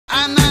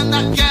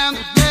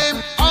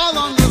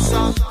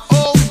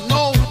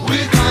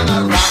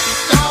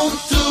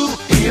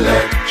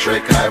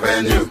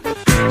and you,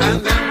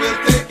 and then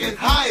we'll take it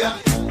higher.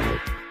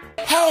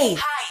 Hey,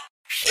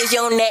 is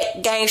your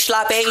neck game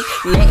sloppy?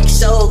 Neck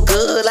so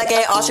good like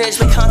an ostrich,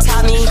 but come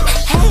top me.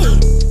 Hey,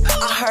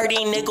 I heard these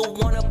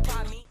niggas wanna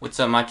pop me. What's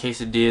up, my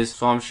quesadillas?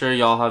 So I'm sure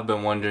y'all have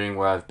been wondering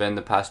where I've been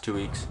the past 2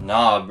 weeks.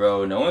 Nah,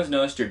 bro, no one's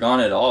noticed you're gone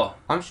at all.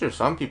 I'm sure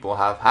some people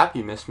have.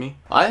 Happy missed me.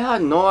 I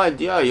had no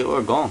idea you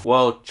were gone.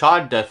 Well,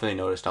 Chad definitely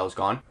noticed I was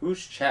gone.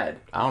 Who's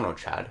Chad? I don't know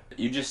Chad.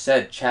 You just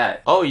said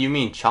Chad. Oh, you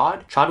mean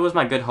Chad? Chad was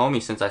my good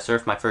homie since I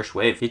surfed my first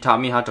wave. He taught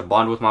me how to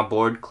bond with my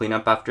board, clean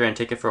up after, and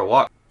take it for a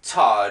walk.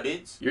 Todd,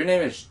 your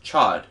name is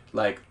Chad,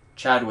 like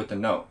Chad with a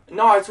no.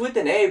 No, it's with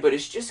an A, but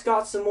it's just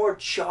got some more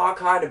Chaw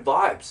kind of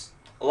vibes.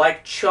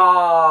 Like Chad.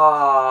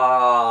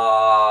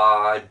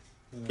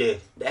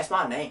 That's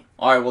my name.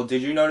 Alright, well,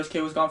 did you notice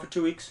Kid was gone for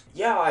 2 weeks?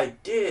 Yeah, I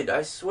did.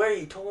 I swear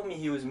he told me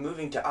he was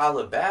moving to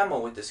Alabama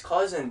with his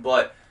cousin,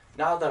 but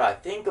now that I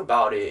think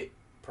about it,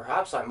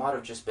 perhaps I might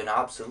have just been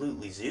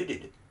absolutely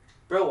zooted.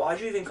 Bro, why'd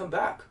you even come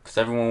back? Because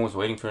everyone was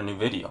waiting for a new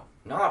video.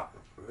 Not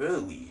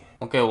really.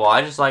 Okay, well,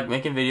 I just like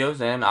making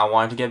videos and I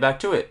wanted to get back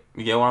to it.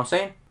 You get what I'm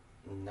saying?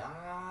 Nah.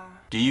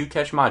 Do you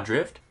catch my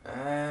drift?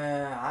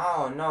 I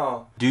don't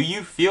know. Do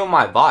you feel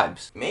my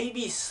vibes?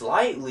 Maybe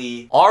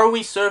slightly. Are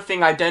we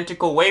surfing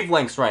identical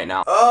wavelengths right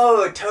now?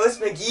 Oh, Toast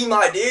McGee,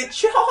 my dude.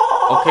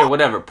 Okay,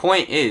 whatever.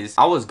 Point is,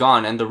 I was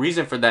gone, and the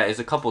reason for that is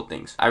a couple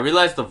things. I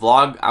realized the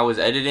vlog I was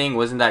editing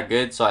wasn't that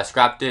good, so I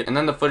scrapped it. And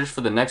then the footage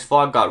for the next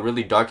vlog got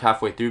really dark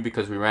halfway through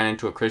because we ran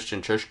into a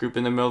Christian church group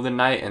in the middle of the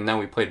night, and then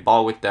we played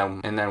ball with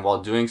them. And then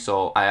while doing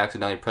so, I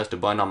accidentally pressed a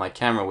button on my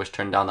camera, which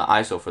turned down the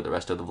ISO for the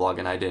rest of the vlog,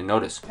 and I didn't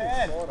notice.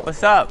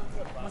 What's up?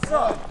 What's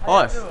up?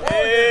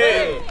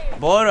 Hey.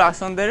 ボール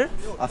遊んでる?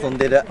 遊ん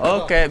でる.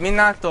 Okay, みん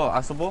なと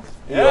遊ぼう?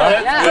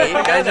 Yeah.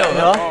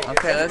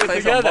 Okay, let's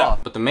play some ball.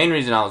 But the main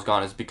reason I was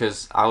gone is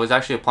because I was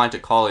actually applying to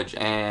college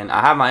and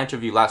I had my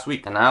interview last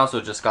week, and I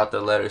also just got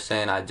the letter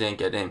saying I didn't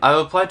get in.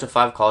 I've applied to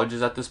 5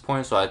 colleges at this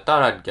point, so I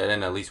thought I'd get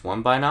in at least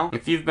one by now.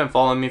 If you've been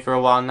following me for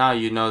a while now,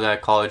 you know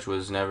that college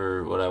was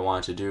never what I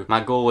wanted to do.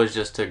 My goal was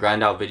just to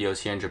grind out videos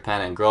here in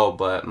Japan and grow,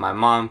 but my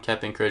mom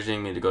kept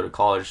encouraging me to go to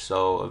college,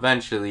 so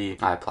eventually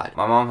I applied.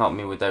 My mom helped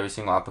me with every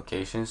single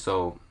application,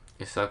 so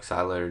it sucks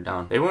I let her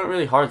down. They weren't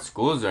really hard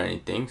schools or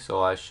anything,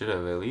 so I should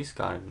have at least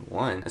gotten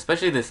one.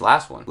 Especially this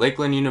last one,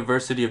 Lakeland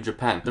University of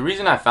Japan. The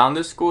reason I found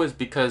this school is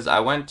because I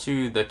went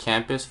to the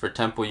campus for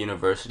Temple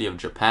University of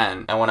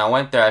Japan, and when I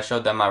went there I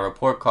showed them my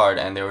report card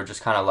and they were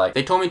just kind of like,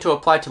 they told me to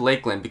apply to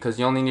Lakeland because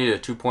you only needed a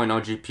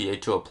 2.0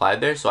 GPA to apply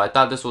there, so I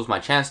thought this was my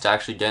chance to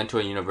actually get into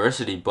a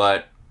university,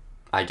 but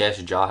I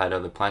guess Ja had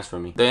other plans for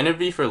me. The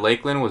interview for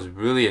Lakeland was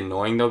really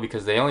annoying though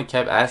because they only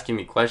kept asking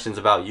me questions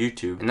about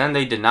YouTube, and then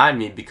they denied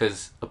me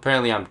because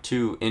apparently I'm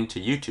too into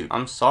YouTube.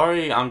 I'm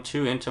sorry, I'm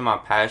too into my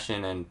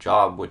passion and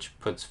job, which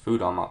puts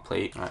food on my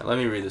plate. Alright, let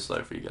me read this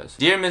letter for you guys.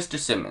 Dear Mr.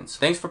 Simmons,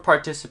 thanks for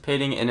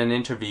participating in an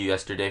interview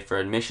yesterday for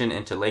admission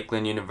into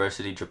Lakeland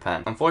University,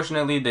 Japan.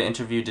 Unfortunately, the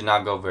interview did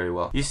not go very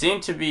well. You seem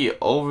to be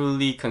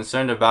overly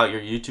concerned about your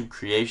YouTube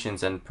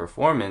creations and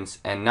performance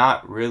and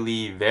not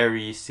really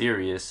very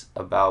serious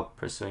about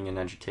pursuing an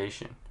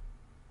education.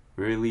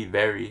 Really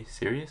very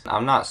serious?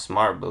 I'm not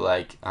smart, but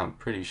like, I'm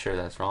pretty sure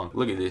that's wrong.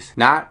 Look at this.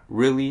 Not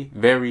really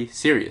very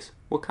serious.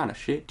 What kind of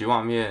shit? Do you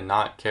want me to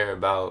not care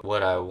about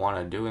what I want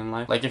to do in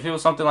life? Like, if it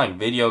was something like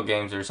video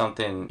games or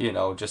something, you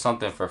know, just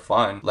something for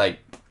fun, like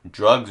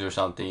drugs or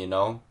something, you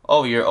know?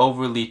 Oh, you're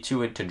overly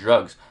too into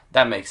drugs.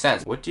 That makes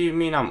sense. What do you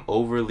mean I'm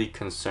overly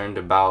concerned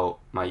about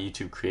my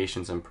YouTube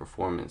creations and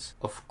performance?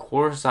 Of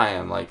course I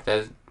am. Like,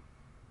 that's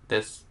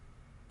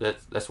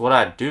what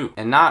I do,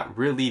 and not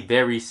really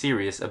very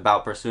serious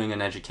about pursuing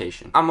an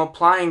education. I'm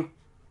applying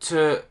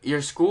to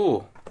your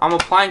school. I'm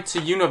applying to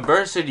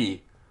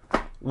university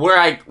where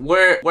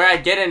I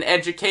get an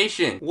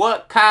education.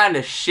 What kind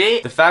of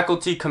shit? The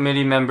faculty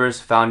committee members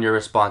found your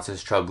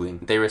responses troubling.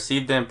 They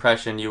received the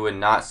impression you would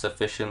not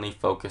sufficiently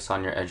focus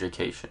on your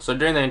education. So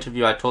during the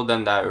interview, I told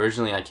them that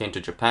originally I came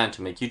to Japan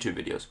to make YouTube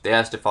videos. They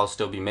asked if I'll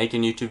still be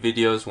making YouTube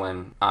videos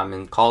when I'm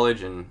in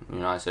college, and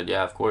you know, I said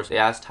yeah, of course. They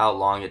asked how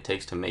long it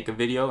takes to make a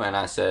video, and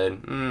I said,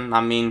 I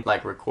mean,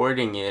 like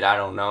recording it, I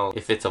don't know.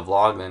 If it's a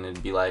vlog, then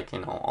it'd be like, you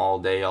know, all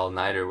day, all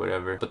night or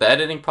whatever. But the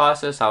editing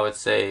process, I would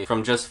say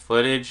from just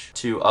footage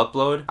to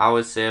upload, I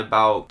would say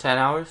about 10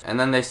 hours. And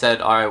then they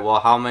said, alright, well,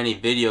 how many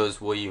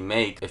videos will you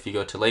make if you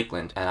go to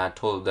Lakeland? And I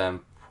told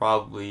them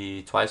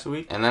probably twice a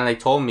week. And then they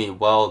told me,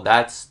 well,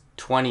 that's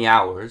 20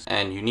 hours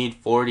and you need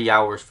 40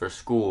 hours for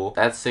school.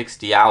 That's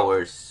 60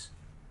 hours.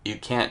 You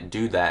can't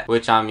do that.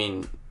 Which, I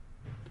mean,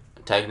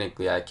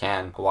 technically I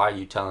can. Why are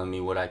you telling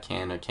me what I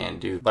can or can't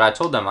do? But I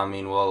told them, I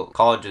mean, well,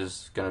 college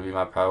is gonna be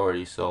my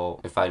priority, so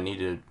if I need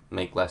to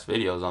make less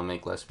videos, I'll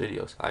make less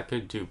videos. I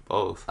could do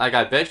both. Like,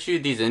 I bet you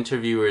these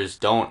interviewers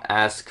don't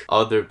ask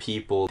other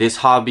people this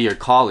hobby or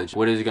college,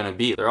 what is it gonna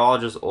be? They're all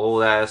just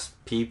old ass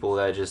people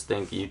that just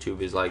think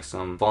YouTube is like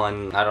some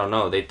fun, I don't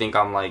know, they think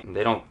I'm like,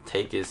 they don't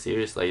take it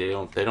seriously,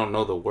 they don't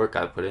know the work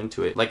I put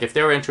into it. Like, if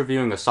they were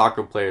interviewing a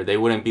soccer player, they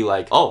wouldn't be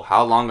like, oh,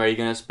 how long are you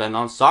gonna spend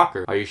on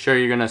soccer? Are you sure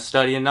you're gonna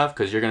study enough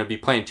because you're gonna be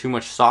playing too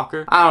much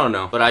soccer? I don't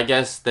know, but I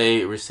guess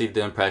they received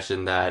the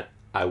impression that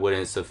I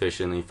wouldn't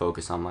sufficiently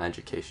focus on my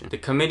education. The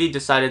committee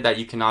decided that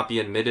you cannot be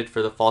admitted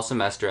for the fall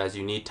semester as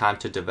you need time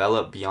to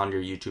develop beyond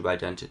your YouTube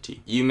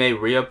identity. You may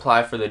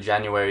reapply for the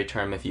January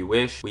term if you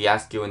wish. We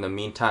ask you in the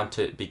meantime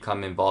to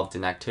become involved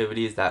in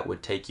activities that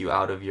would take you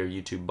out of your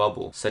YouTube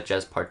bubble, such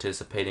as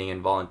participating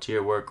in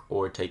volunteer work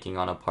or taking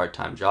on a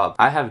part-time job.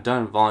 I have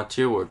done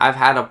volunteer work. I've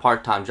had a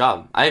part-time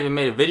job. I even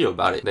made a video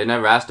about it. They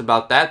never asked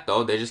about that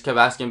though. They just kept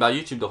asking about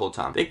YouTube the whole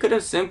time. They could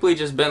have simply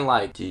just been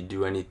like, do you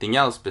do anything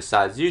else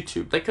besides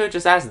YouTube? They could have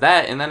just asked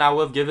that, and then I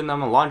would have given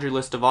them a laundry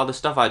list of all the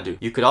stuff I do.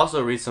 You could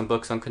also read some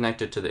books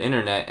unconnected to the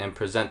internet and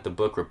present the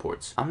book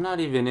reports. I'm not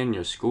even in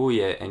your school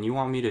yet, and you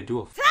want me to do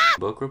a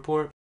book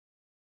report?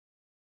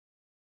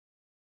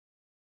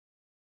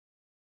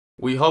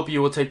 We hope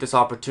you will take this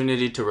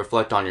opportunity to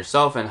reflect on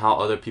yourself and how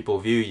other people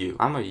view you.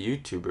 I'm a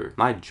YouTuber.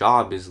 My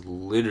job is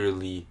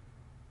literally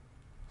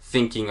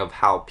thinking of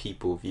how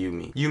people view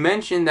me. You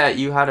mentioned that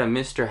you had a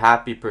Mr.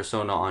 Happy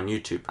persona on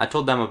YouTube. I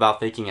told them about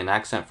faking an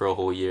accent for a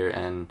whole year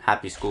and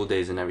happy school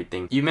days and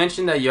everything. You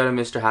mentioned that you had a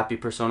Mr. Happy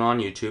persona on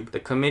YouTube.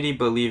 The committee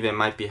believe it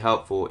might be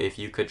helpful if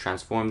you could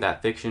transform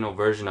that fictional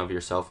version of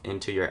yourself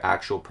into your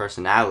actual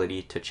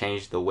personality to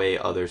change the way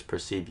others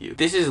perceive you.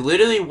 This is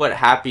literally what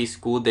Happy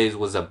School Days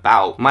was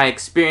about. My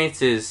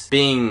experiences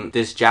being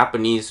this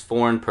Japanese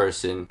foreign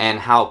person and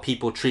how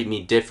people treat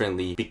me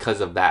differently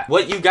because of that.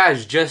 What you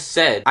guys just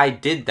said, I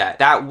did that.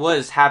 That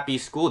was Happy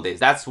School Days.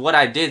 That's what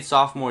I did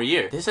sophomore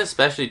year. This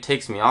especially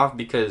takes me off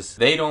because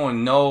they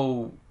don't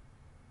know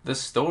the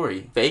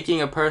story. Faking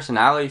a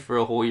personality for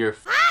a whole year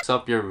fucks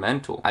up your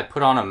mental. I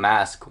put on a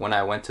mask when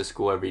I went to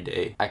school every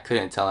day. I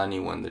couldn't tell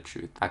anyone the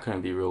truth. I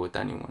couldn't be real with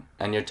anyone.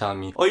 And you're telling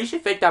me, oh, you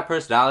should fake that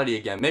personality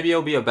again. Maybe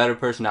you'll be a better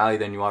personality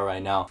than you are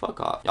right now. Fuck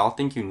off. Y'all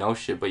think you know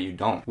shit, but you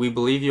don't. We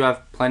believe you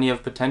have plenty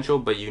of potential,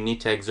 but you need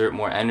to exert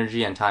more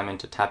energy and time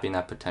into tapping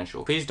that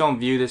potential. Please don't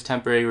view this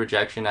temporary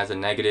rejection as a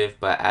negative,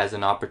 but as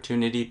an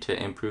opportunity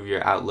to improve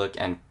your outlook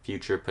and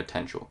future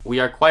potential. We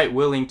are quite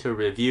willing to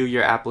review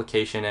your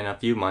application in a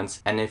few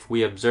months, and if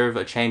we observe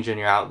a change in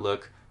your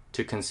outlook,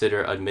 to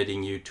consider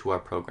admitting you to our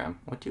program.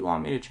 What do you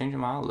want me to change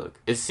in my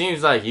outlook? It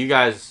seems like you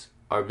guys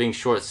are being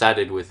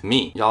short-sighted with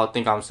me. Y'all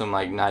think I'm some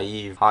like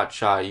naive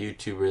hotshot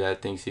YouTuber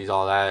that thinks he's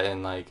all that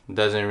and like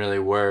doesn't really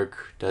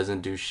work,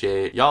 doesn't do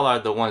shit. Y'all are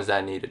the ones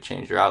that need to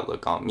change your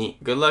outlook on me.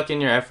 Good luck in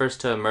your efforts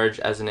to emerge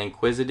as an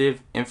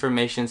inquisitive,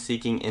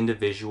 information-seeking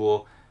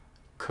individual.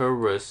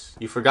 Curious.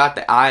 You forgot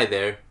the I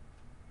there.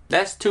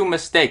 That's 2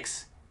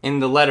 mistakes in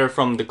the letter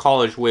from the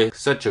college with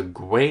such a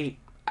great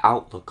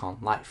outlook on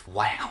life.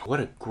 Wow, what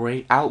a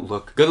great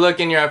outlook. Good luck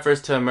in your efforts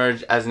to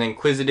emerge as an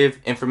inquisitive,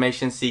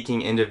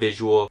 information-seeking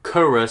individual,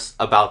 curious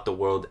about the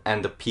world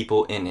and the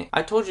people in it.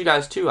 I told you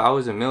guys too, I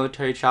was a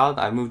military child.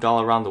 I moved all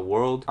around the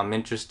world. I'm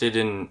interested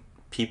in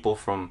people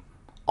from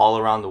all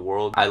around the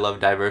world. I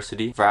love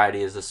diversity.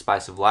 Variety is the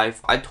spice of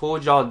life. I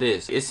told y'all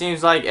this. It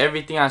seems like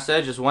everything I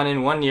said just went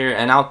in one ear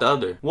and out the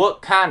other.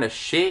 What kind of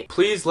shit?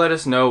 Please let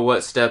us know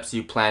what steps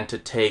you plan to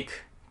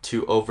take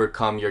to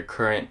overcome your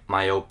current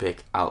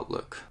myopic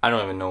outlook. I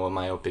don't even know what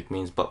myopic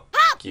means, but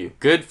f you.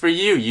 Good for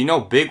you. You know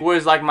big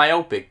words like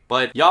myopic,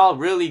 but y'all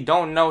really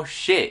don't know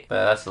shit.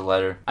 But that's the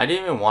letter. I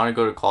didn't even want to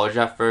go to college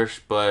at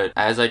first, but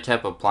as I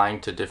kept applying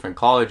to different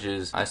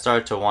colleges, I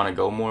started to want to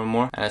go more and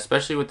more. And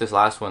especially with this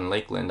last one,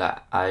 Lakeland,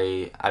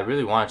 I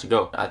really wanted to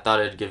go. I thought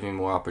it'd give me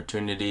more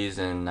opportunities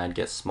and I'd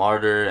get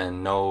smarter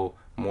and know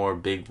more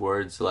big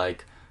words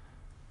like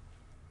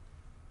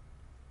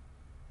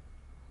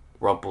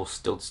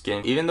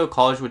Rumpelstiltskin. Even though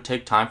college would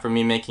take time for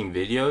me making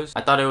videos,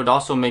 I thought it would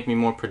also make me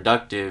more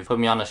productive, put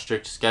me on a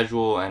strict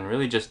schedule, and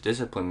really just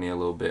discipline me a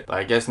little bit. But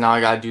I guess now I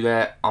gotta do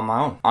that on my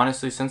own.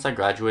 Honestly, since I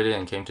graduated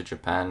and came to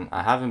Japan,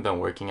 I haven't been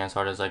working as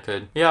hard as I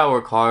could. Yeah, I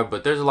work hard,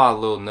 but there's a lot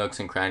of little nooks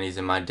and crannies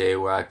in my day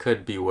where I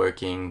could be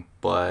working,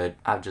 but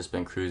I've just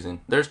been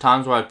cruising. There's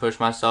times where I'd push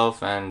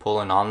myself and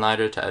pull an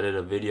all-nighter to edit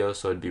a video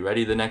so it'd be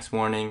ready the next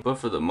morning, but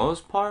for the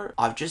most part,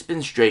 I've just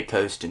been straight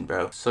coasting,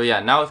 bro. So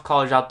yeah, now with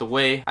college out the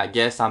way, I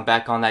guess I'm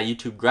back on that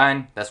YouTube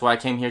grind. That's what I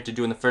came here to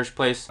do in the first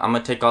place. I'm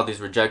gonna take all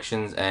these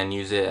rejections and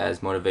use it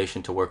as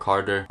motivation to work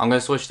harder. I'm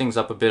gonna switch things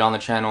up a bit on the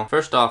channel.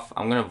 First off,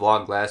 I'm gonna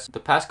vlog less. The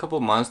past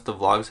couple months, the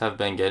vlogs have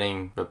been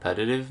getting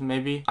repetitive,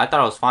 maybe. I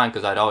thought it was fine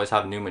because I'd always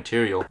have new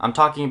material. I'm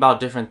talking about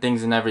different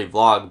things in every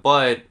vlog,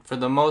 but for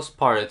the most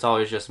part, it's always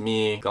always just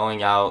me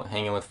going out,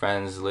 hanging with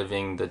friends,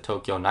 living the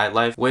Tokyo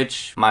nightlife,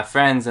 which my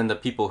friends and the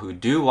people who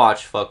do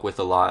watch fuck with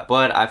a lot.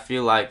 But I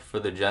feel like for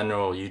the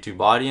general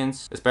YouTube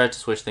audience, it's better to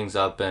switch things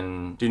up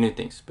and do new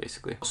things,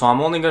 basically. So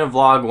I'm only gonna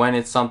vlog when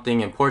it's something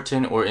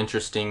important or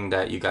interesting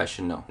that you guys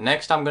should know.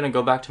 Next, I'm gonna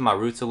go back to my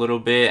roots a little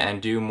bit and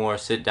do more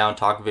sit down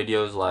talk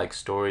videos like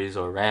stories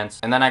or rants.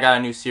 And then I got a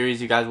new series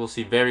you guys will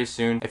see very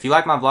soon. If you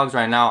like my vlogs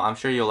right now, I'm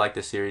sure you'll like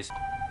this series.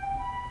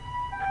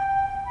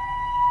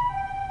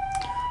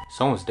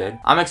 Someone's dead.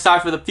 I'm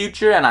excited for the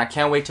future and I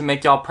can't wait to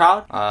make y'all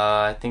proud.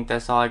 I think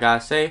that's all I gotta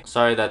say.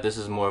 Sorry that this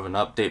is more of an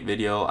update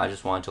video. I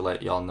just wanted to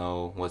let y'all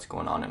know what's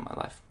going on in my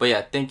life. But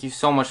yeah, thank you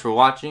so much for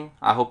watching.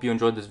 I hope you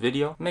enjoyed this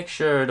video. Make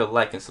sure to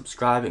like and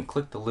subscribe and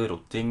click the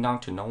little ding dong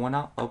to know when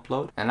I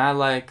upload. And I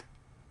like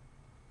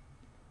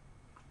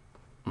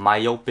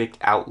myopic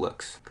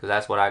outlooks, because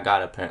that's what I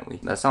got apparently.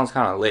 That sounds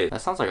kind of lit.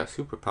 That sounds like a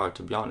superpower,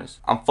 to be honest.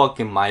 I'm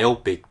fucking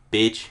myopic,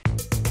 bitch.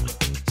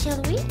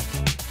 Shall we?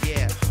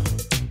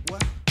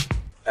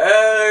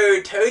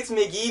 Oh, Totes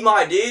McGee,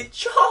 my dude.